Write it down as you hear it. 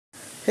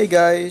Hey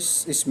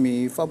guys, it's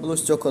me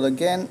Fabulous Joker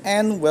again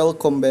and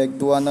welcome back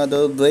to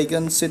another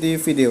Dragon City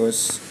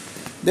videos.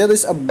 There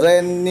is a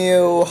brand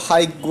new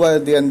High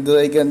Guardian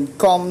Dragon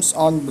comes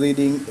on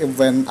breeding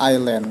Event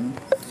Island.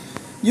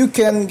 You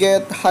can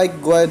get High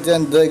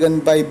Guardian Dragon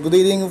by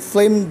breeding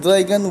Flame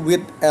Dragon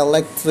with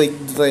Electric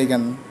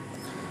Dragon.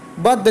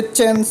 But the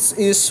chance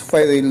is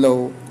very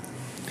low.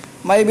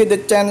 Maybe the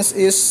chance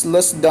is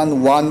less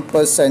than 1%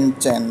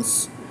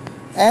 chance.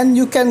 And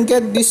you can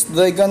get this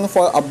dragon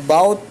for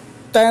about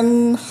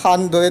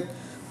 1000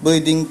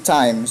 breeding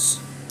times.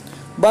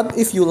 But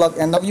if you luck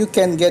enough, you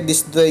can get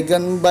this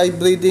dragon by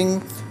breeding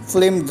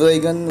Flame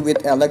Dragon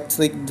with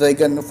Electric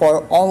Dragon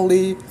for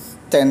only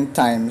 10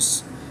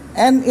 times.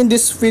 And in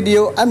this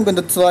video, I'm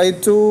gonna try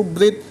to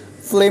breed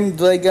Flame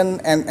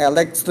Dragon and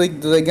Electric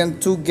Dragon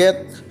to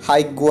get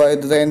High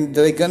Guardian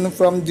Dragon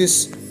from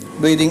this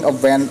breeding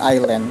event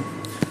island.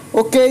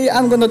 Okay,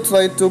 I'm gonna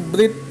try to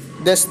breed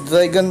this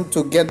dragon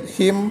to get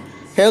him.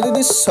 Here it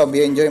is. Hope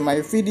you enjoy my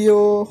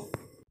video.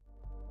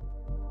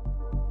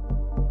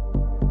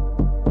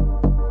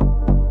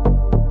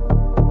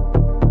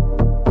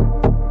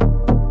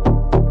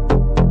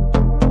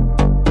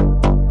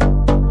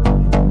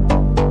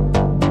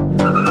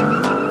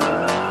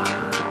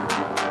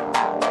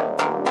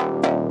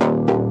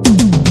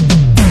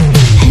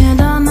 Hand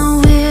on the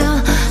wheel,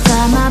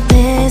 got my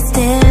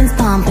pistons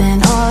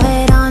pumping, all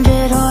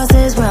 800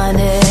 horses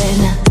running.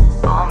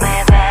 Oh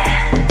baby,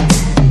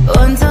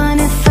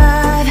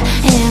 125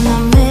 in the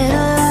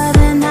middle of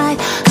the night.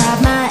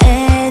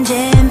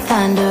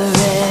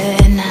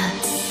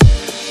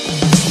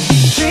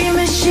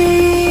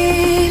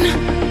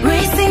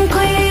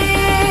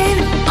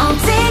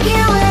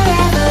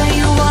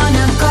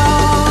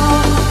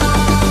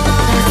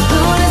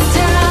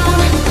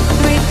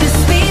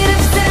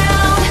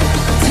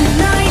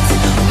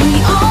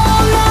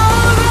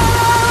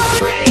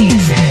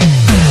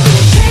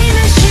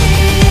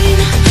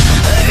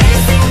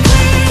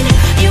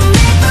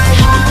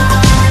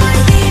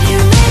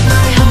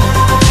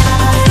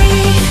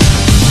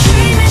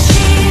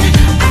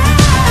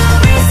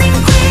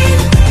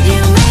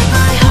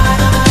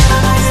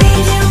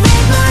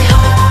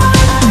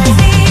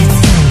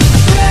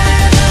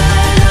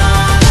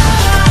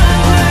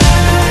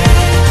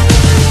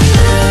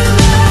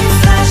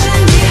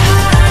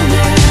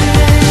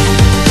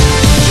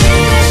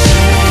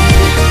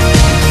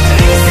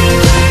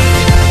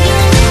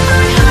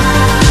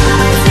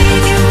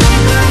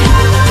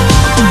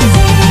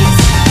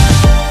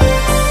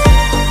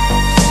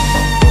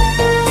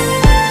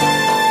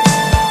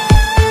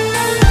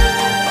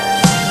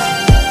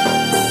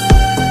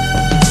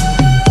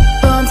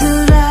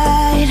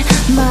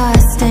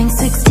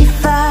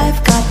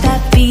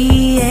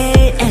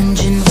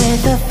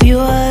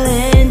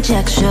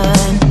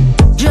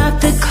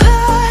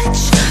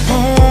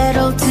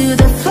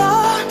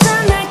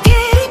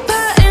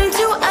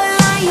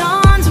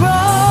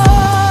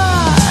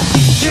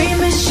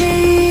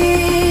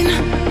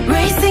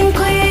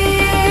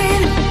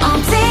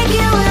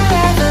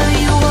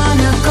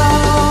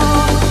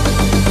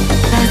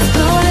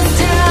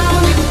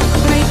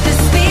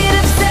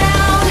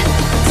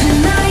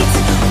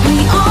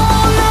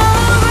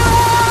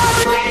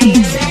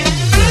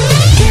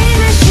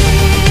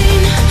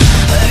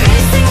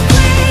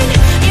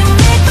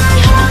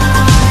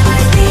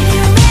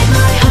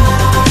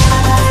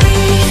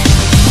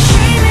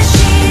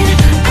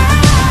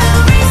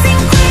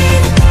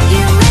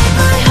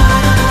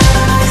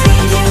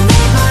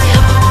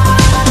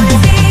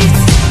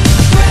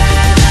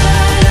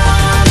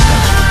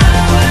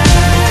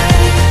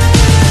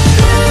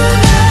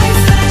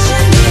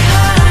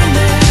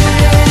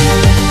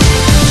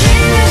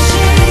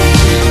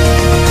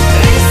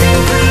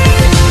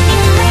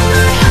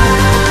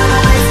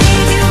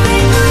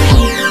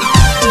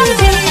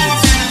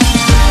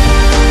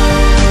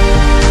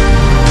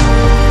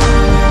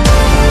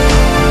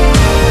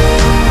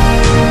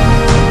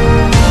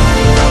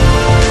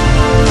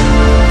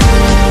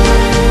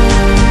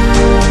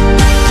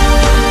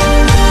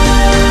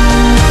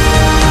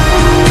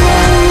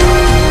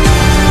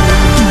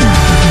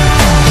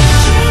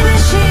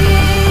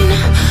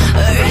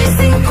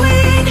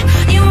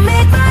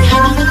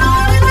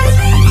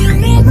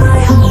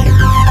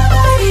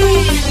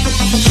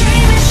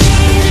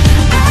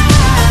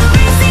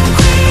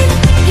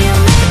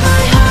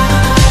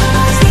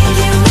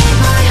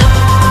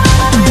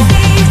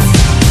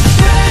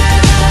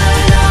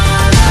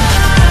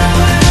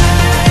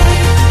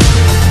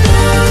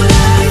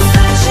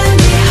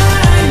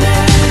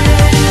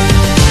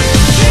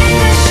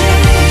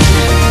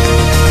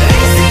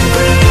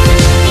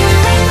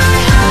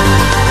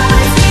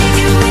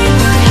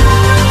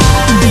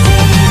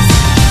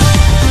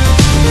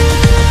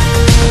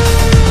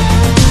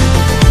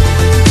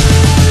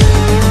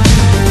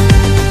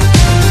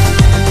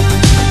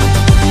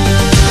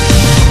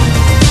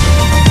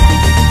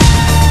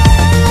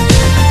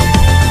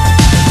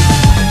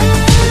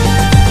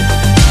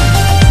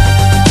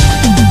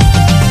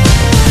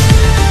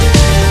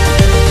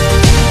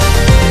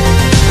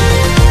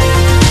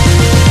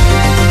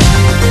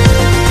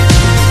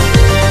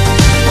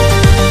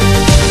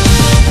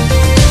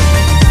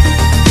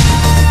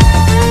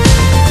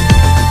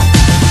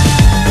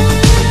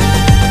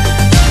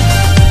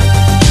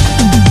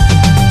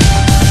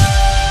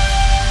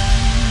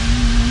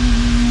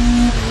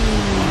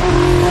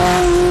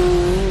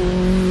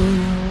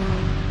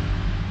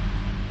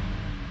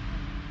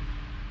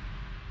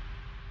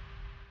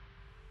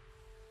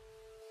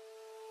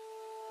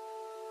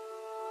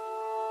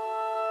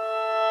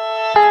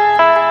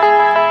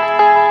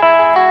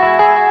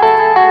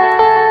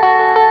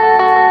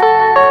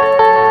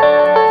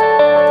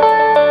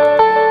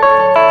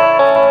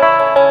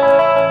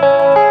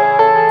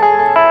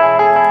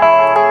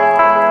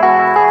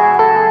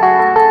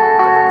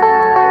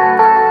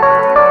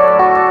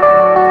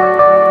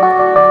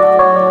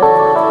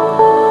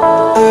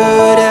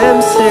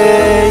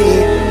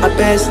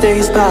 as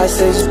days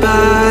pass us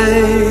by,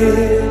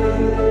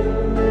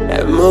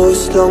 and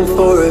most long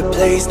for a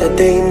place that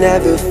they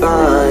never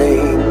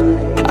find.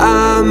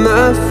 I'm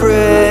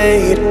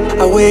afraid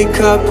I wake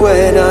up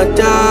when I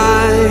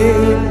die,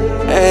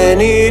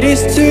 and it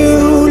is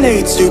too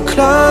late to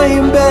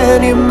climb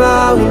any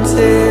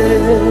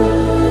mountain.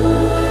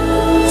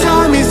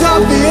 Time is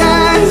of the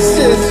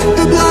essence,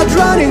 the blood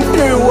running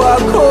through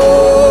our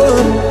core.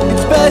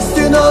 It's best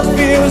to not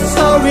feel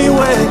sorry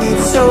when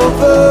it's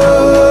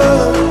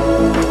over.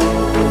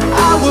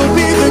 I will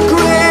be the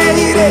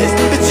greatest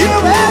that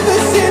you've ever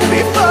seen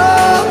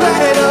before,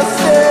 and I'll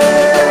stay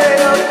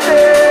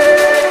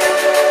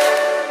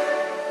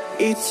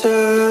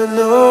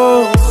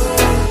eternal.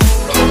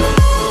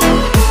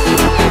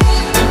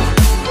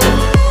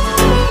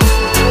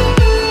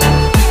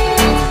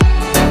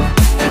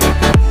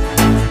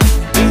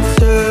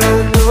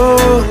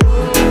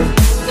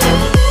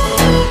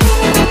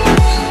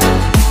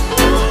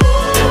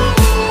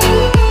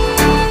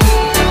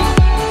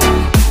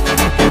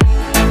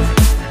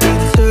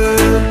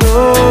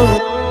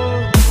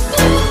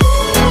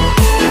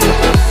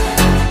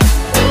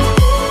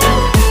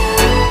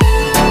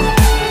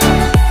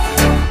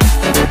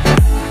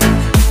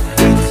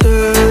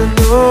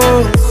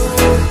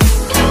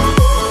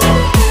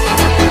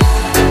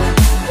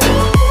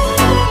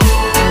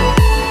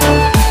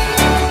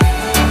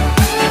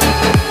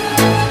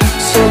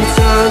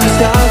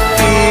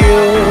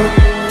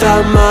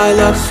 My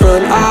luck's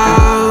run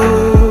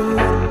out.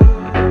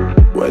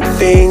 When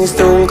things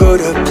don't go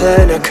to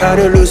plan, I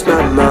kinda lose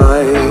my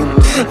mind.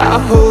 I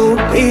hope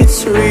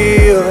it's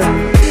real,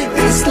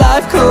 this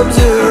life comes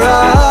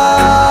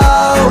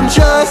around.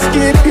 Just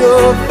keep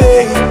your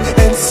faith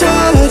and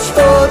search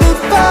for the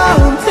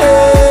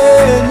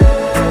fountain.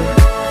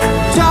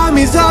 Time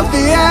is of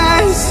the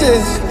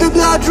essence, the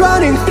blood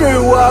running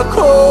through our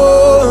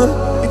core.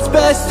 It's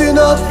best to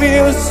not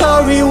feel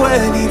sorry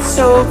when it's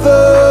over.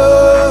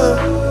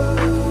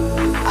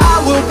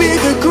 Will be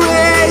the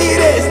greatest